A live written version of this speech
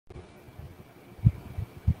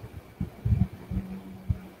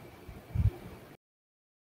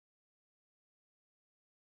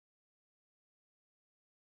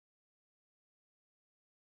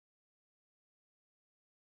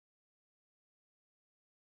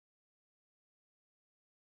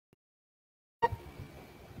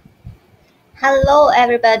Hello,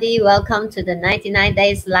 everybody. Welcome to the 99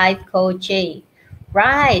 Days Life Coaching.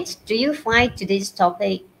 Right. Do you find today's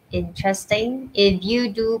topic interesting? If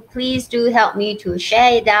you do, please do help me to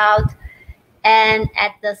share it out. And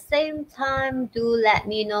at the same time, do let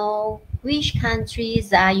me know which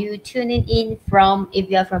countries are you tuning in from.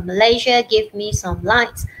 If you're from Malaysia, give me some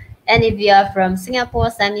likes. And if you are from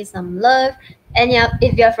Singapore, send me some love. And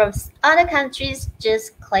if you're from other countries,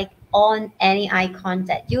 just click on any icon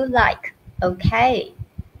that you like. Okay.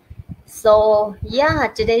 So yeah,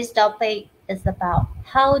 today's topic is about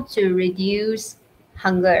how to reduce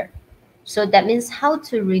hunger. So that means how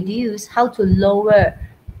to lower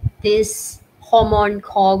this hormone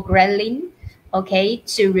called ghrelin, okay,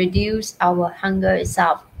 to reduce our hunger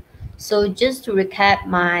itself. So just to recap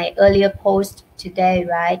my earlier post today,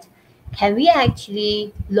 right? Can we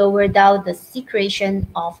actually lower down the secretion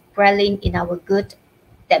of ghrelin in our gut,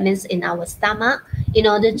 that means in our stomach, in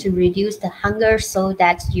order to reduce the hunger so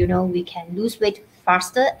that we can lose weight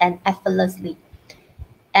faster and effortlessly?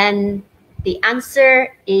 And the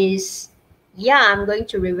answer is yeah, I'm going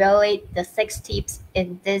to reveal the 6 tips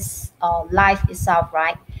in this live itself,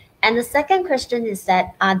 right? And the second question is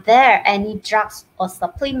that, are there any drugs or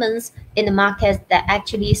supplements in the market that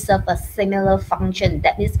actually serve a similar function?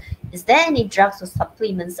 That means, is there any drugs or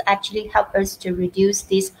supplements that actually help us to reduce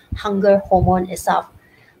this hunger hormone itself?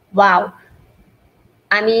 Wow.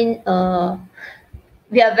 I mean,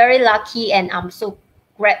 we are very lucky, and I'm so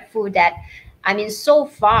grateful that, so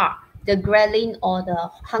far, the ghrelin or the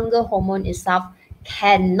hunger hormone itself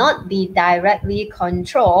cannot be directly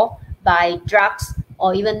controlled by drugs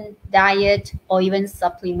or even diet or even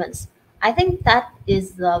supplements. I think that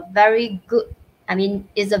is a very good,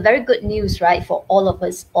 is a very good news, right, for all of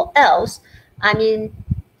us. Or else,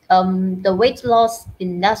 the weight loss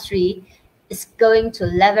industry is going to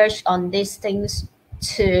leverage on these things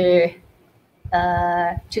to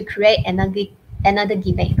create another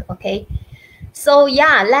gimmick. Okay, so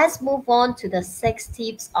yeah, let's move on to the 6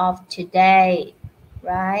 tips of today,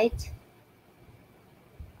 right?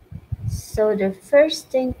 So the first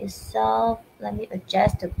thing is let me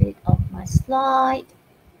adjust a bit of my slide.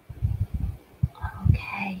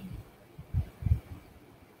 Okay.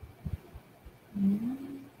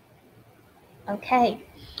 Okay,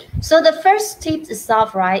 so the first tip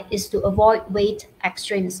itself, right, is to avoid weight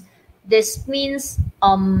extremes. This means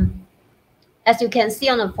as you can see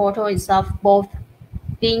on the photo itself, both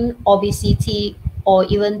being obesity or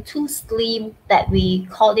even too slim, that we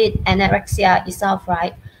call it anorexia itself,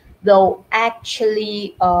 right, will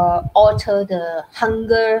actually alter the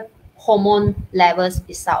hunger hormone levels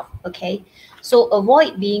itself. Okay, so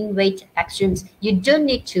avoid being weight extremes. You don't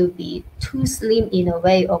need to be too slim in a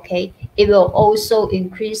way. Okay, it will also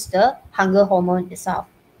increase the hunger hormone itself.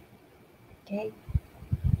 Okay,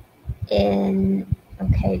 and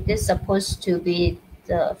okay, this is supposed to be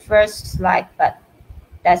the first slide, but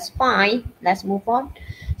that's fine. Let's move on.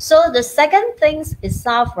 So the second thing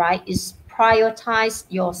itself, right, is prioritize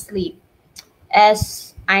your sleep.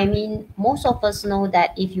 As most of us know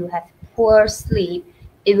that if you have poor sleep,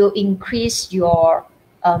 it will increase your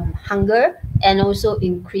hunger and also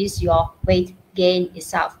increase your weight gain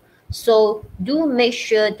itself. So do make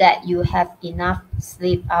sure that you have enough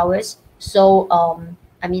sleep hours. So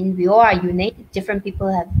we all are unique. Different people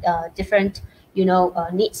have different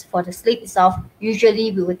needs for the sleep itself.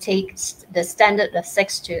 Usually we would take the standard of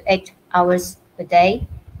 6 to 8 hours a day.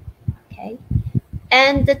 Okay.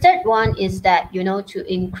 And the third one is that, to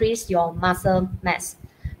increase your muscle mass.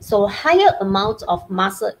 So higher amounts of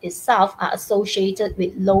muscle itself are associated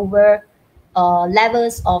with lower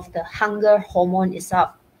levels of the hunger hormone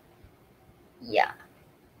itself. Yeah.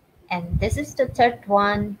 And this is the third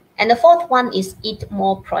one. And the fourth one is eat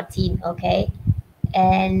more protein, okay?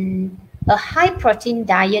 And a high protein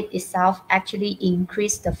diet itself actually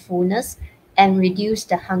increase the fullness and reduce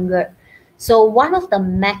the hunger. So one of the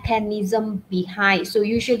mechanism behind, so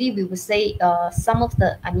usually we would say some of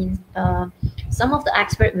the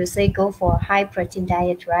experts will say go for a high protein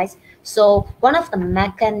diet, right? So one of the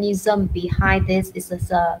mechanism behind this is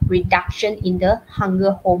a reduction in the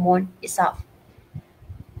hunger hormone itself.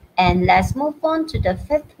 And let's move on to the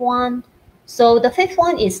fifth one. So the fifth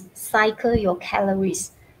one is cycle your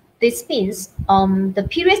calories. This means the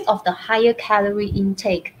period of the higher calorie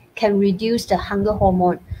intake can reduce the hunger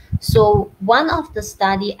hormone. So one of the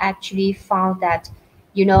study actually found that,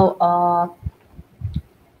 if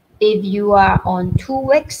you are on 2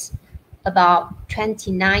 weeks, about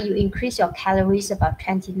 29, you increase your calories about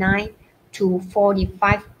 29 to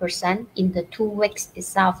 45% in the 2 weeks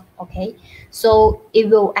itself. Okay, so it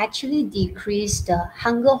will actually decrease the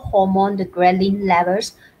hunger hormone, the ghrelin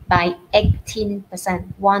levels, by 18%,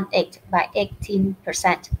 18 by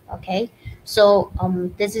 18%. Okay, so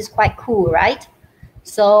this is quite cool, right?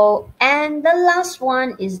 So, and the last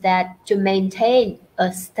one is that to maintain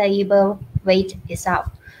a stable weight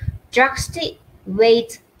itself, drastic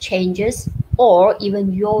weight changes or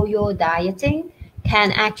even yo-yo dieting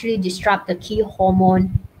can actually disrupt the key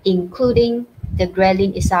hormone, including the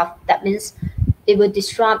ghrelin itself. That means it will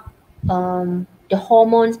disrupt the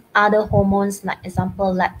hormones, other hormones, like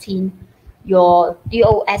example, leptin, your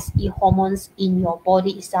DOSE hormones in your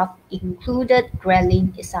body itself, included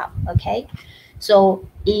ghrelin itself. Okay, so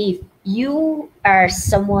if you are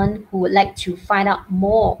someone who would like to find out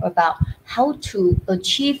more about how to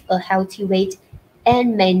achieve a healthy weight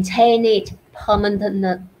and maintain it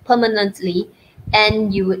permanently,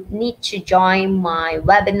 and you would need to join my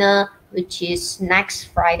webinar, which is next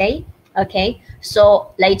Friday. Okay,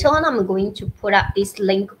 so later on, I'm going to put up this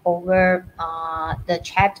link over the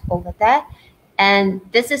chat over there. And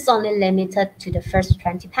this is only limited to the first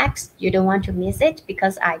 20 packs. You don't want to miss it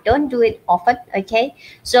because I don't do it often. Okay,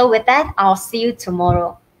 so with that, I'll see you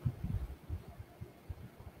tomorrow.